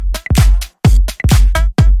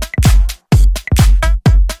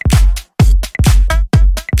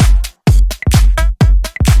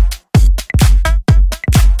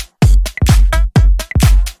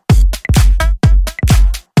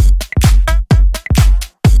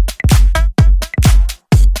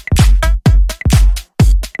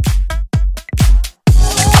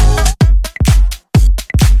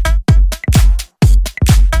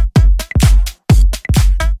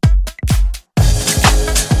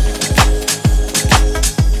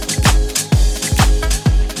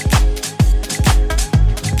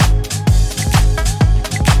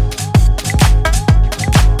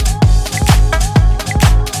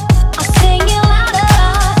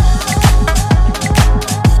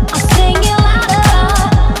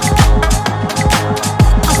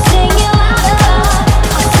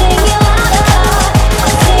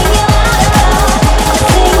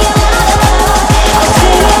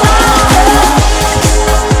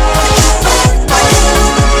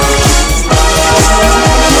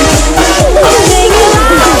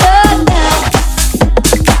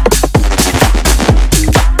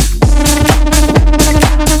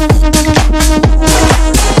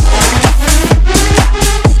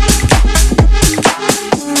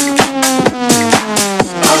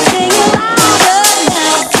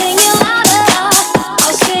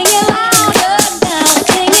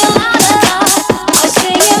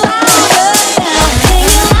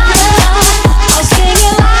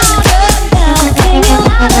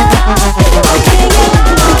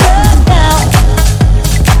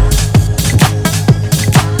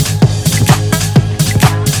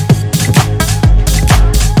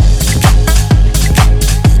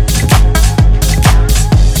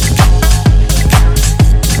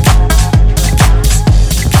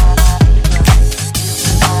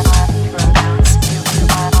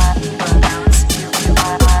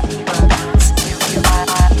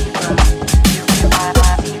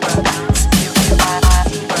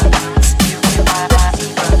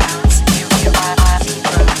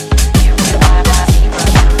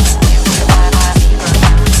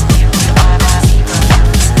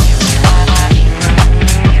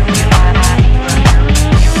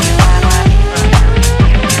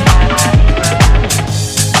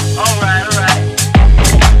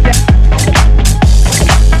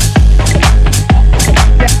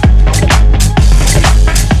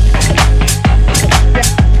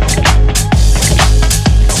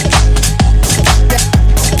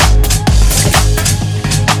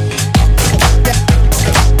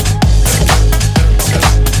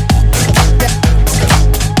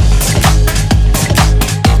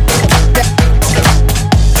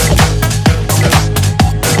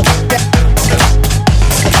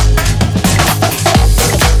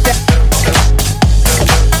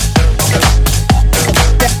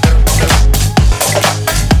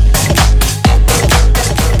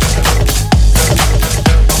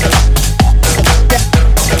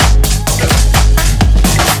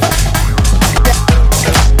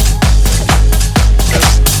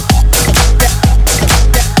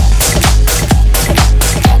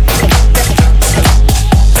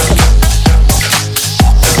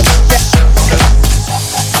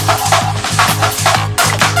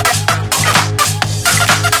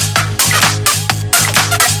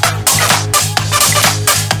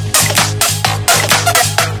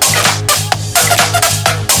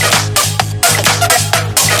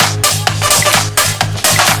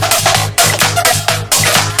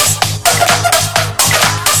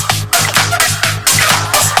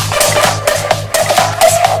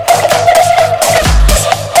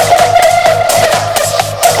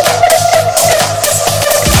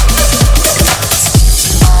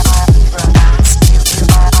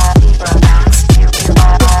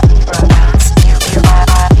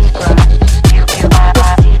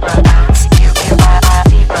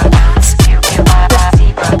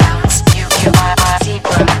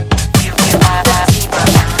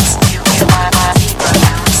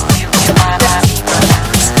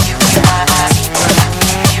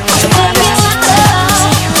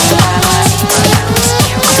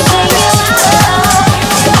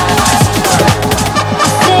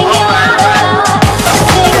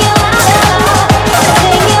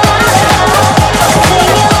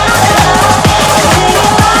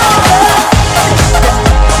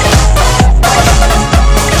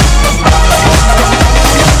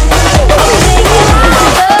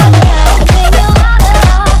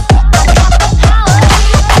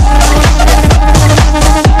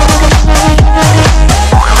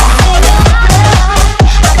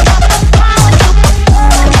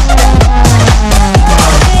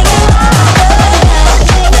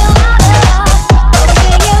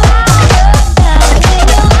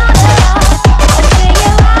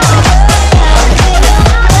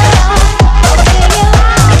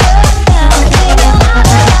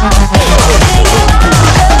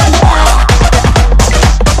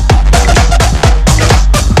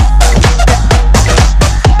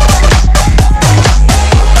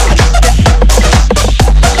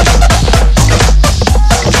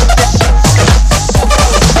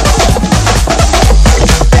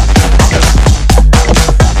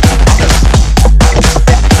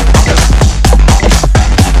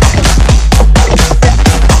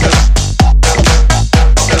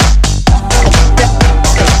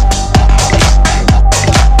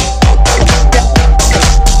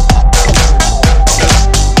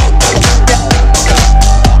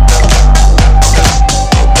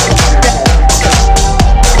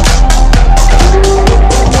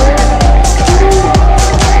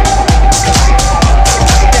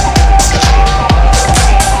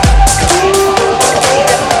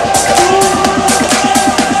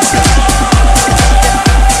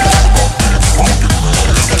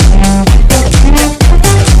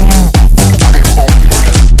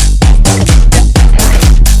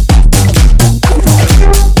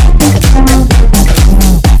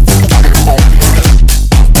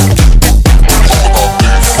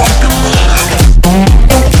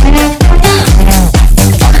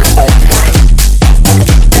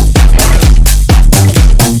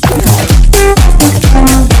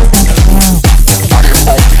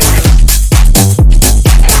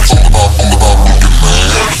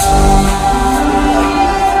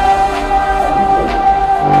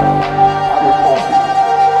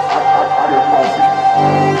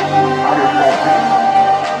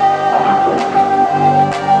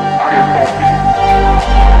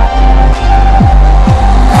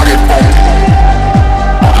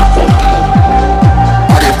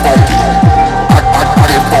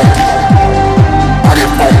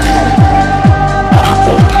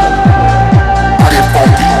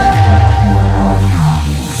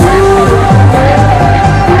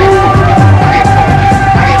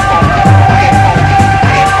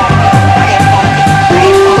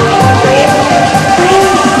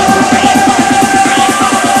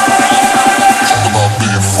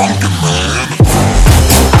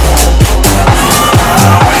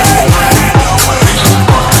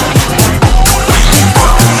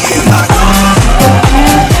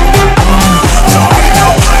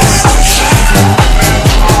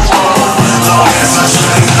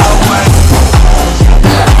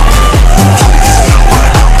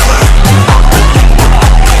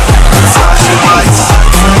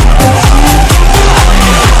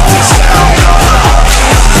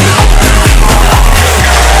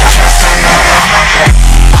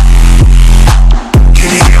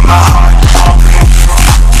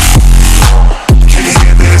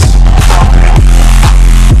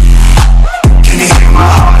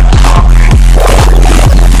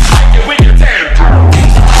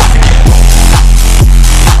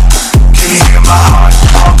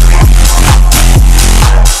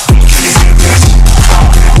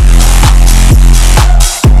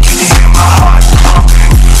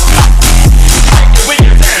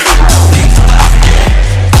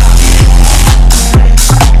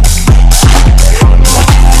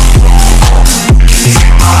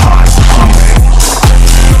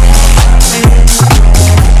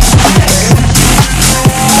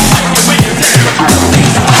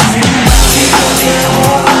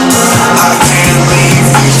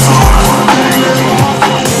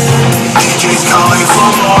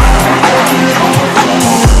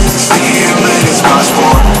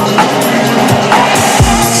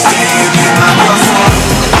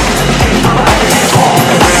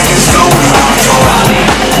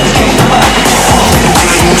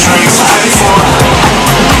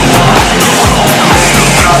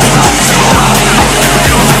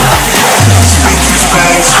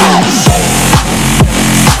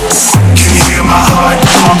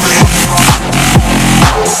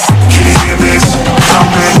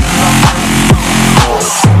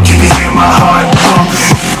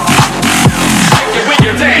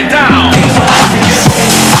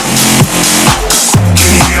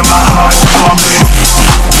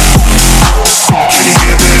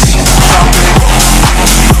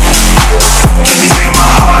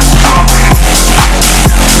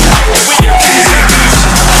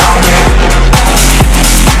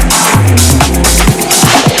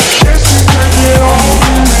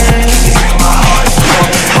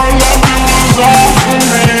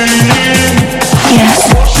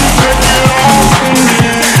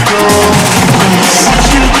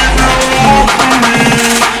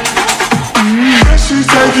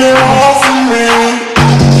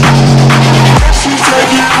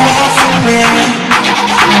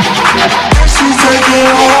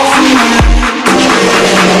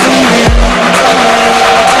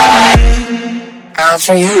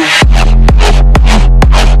For you.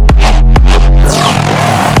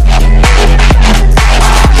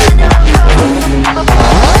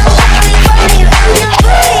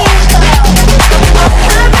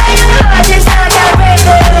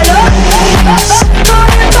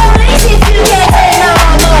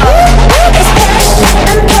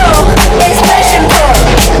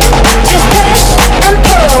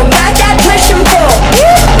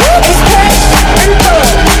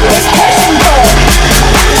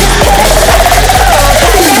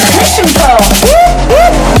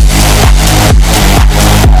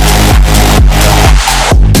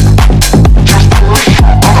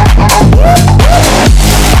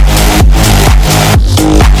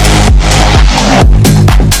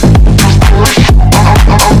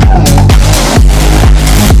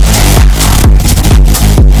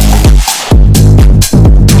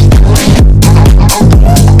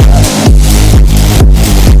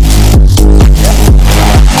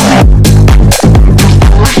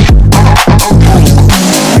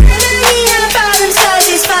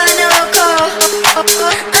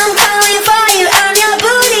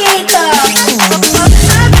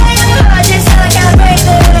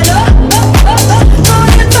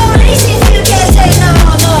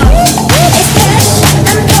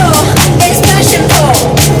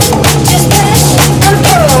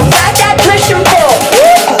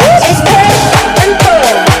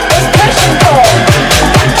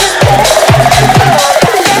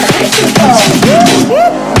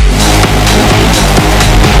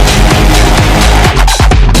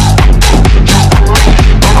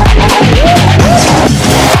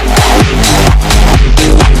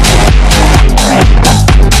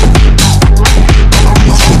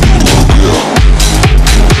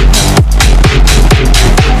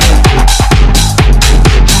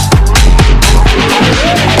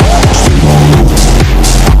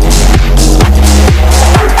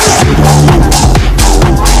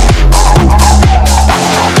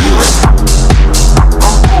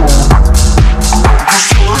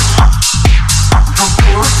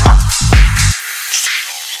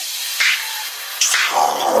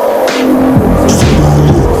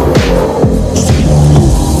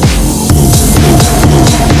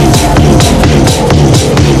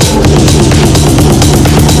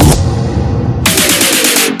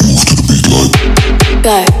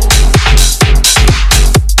 Go.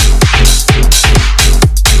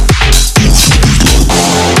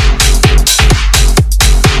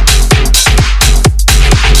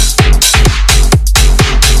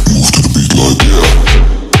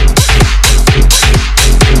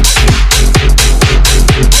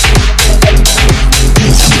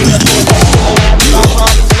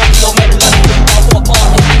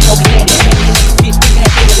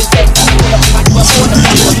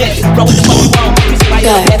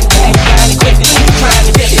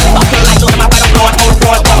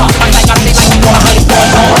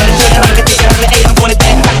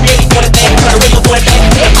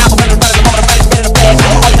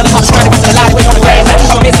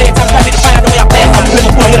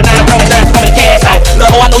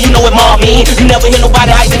 You never hear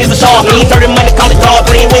nobody icing this a sharp me. 30 money, call it dog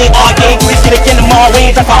green. We ain't arguing. Do this shit again tomorrow. We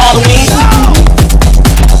ain't time for Halloween.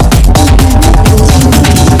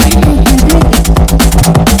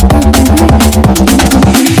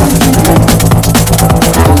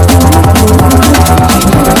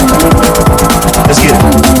 Let's get it.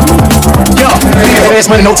 Yo, ass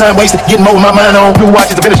money, no time wasted. Getting more with my mind on. Blue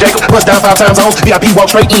watches, the vintage Jacob. Bust down 5 times on. VIP walk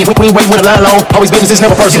straight in. Quick, wait with a line long. Always business, it's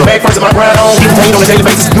never personal. Bag first, my grind on. Getting paid on a daily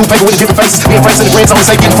basis. New paper with different faces. Me and friends in the grants, always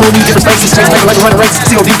say getting full, need different spaces. Chase paper like a running race.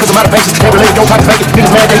 COD cause I'm out of patience. Ain't related, don't pocket fake it.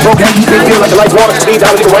 Niggas mad, they broke down. They feel like the light water. $8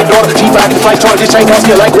 get the right daughter. G5 get the flight charge. This chain house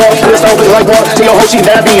feel like water. This stove feel like water. Tell your whole shit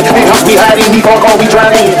dive in. Big house we hide in. We phone call, we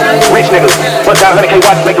drive in. Rich niggas. Bust down 100K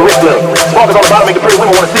watches, make the wrist look. Sparkers on the bottom, make the pretty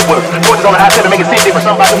women wanna sit with us. Forces on the high 7, make it sit different.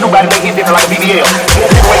 Somebody new body make it different like a BBL.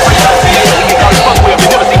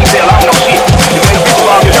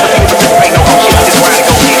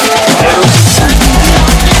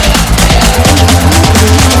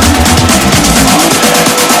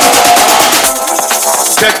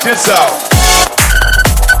 Check this out.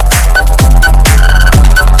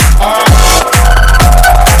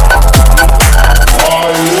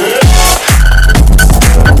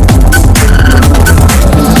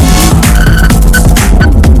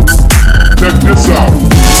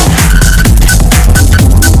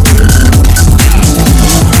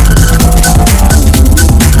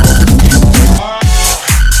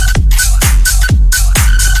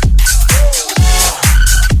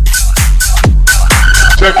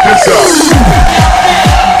 Check this out.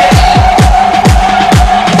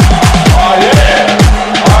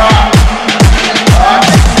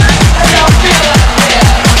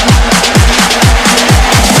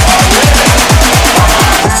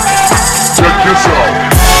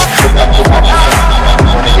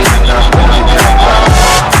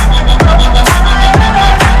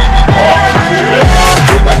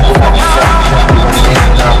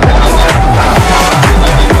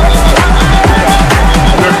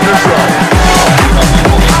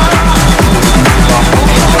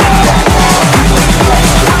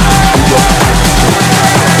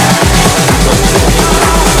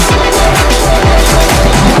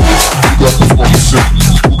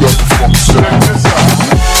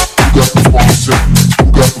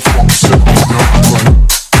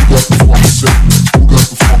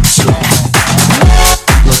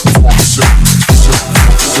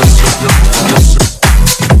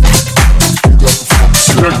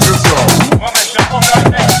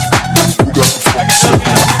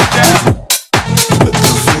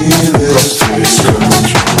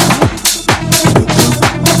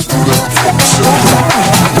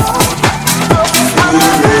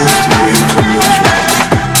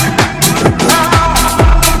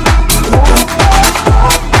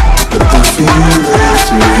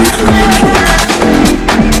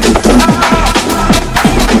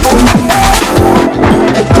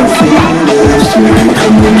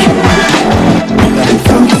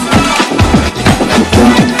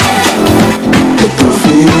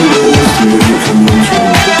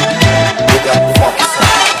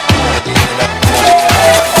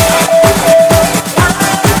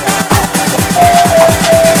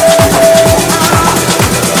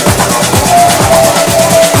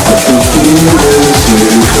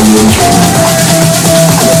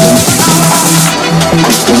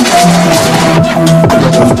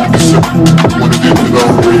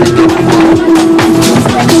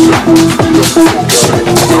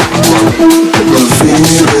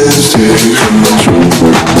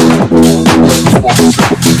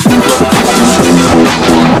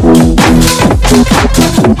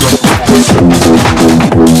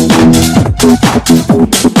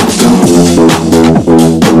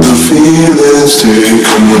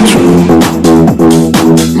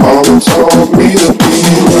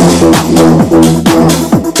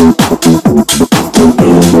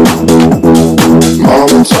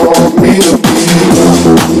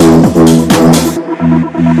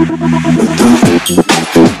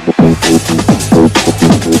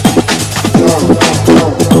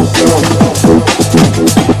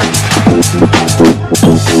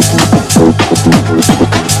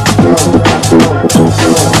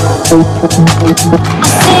 I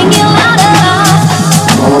sing you out of love.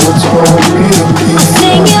 Mama told me to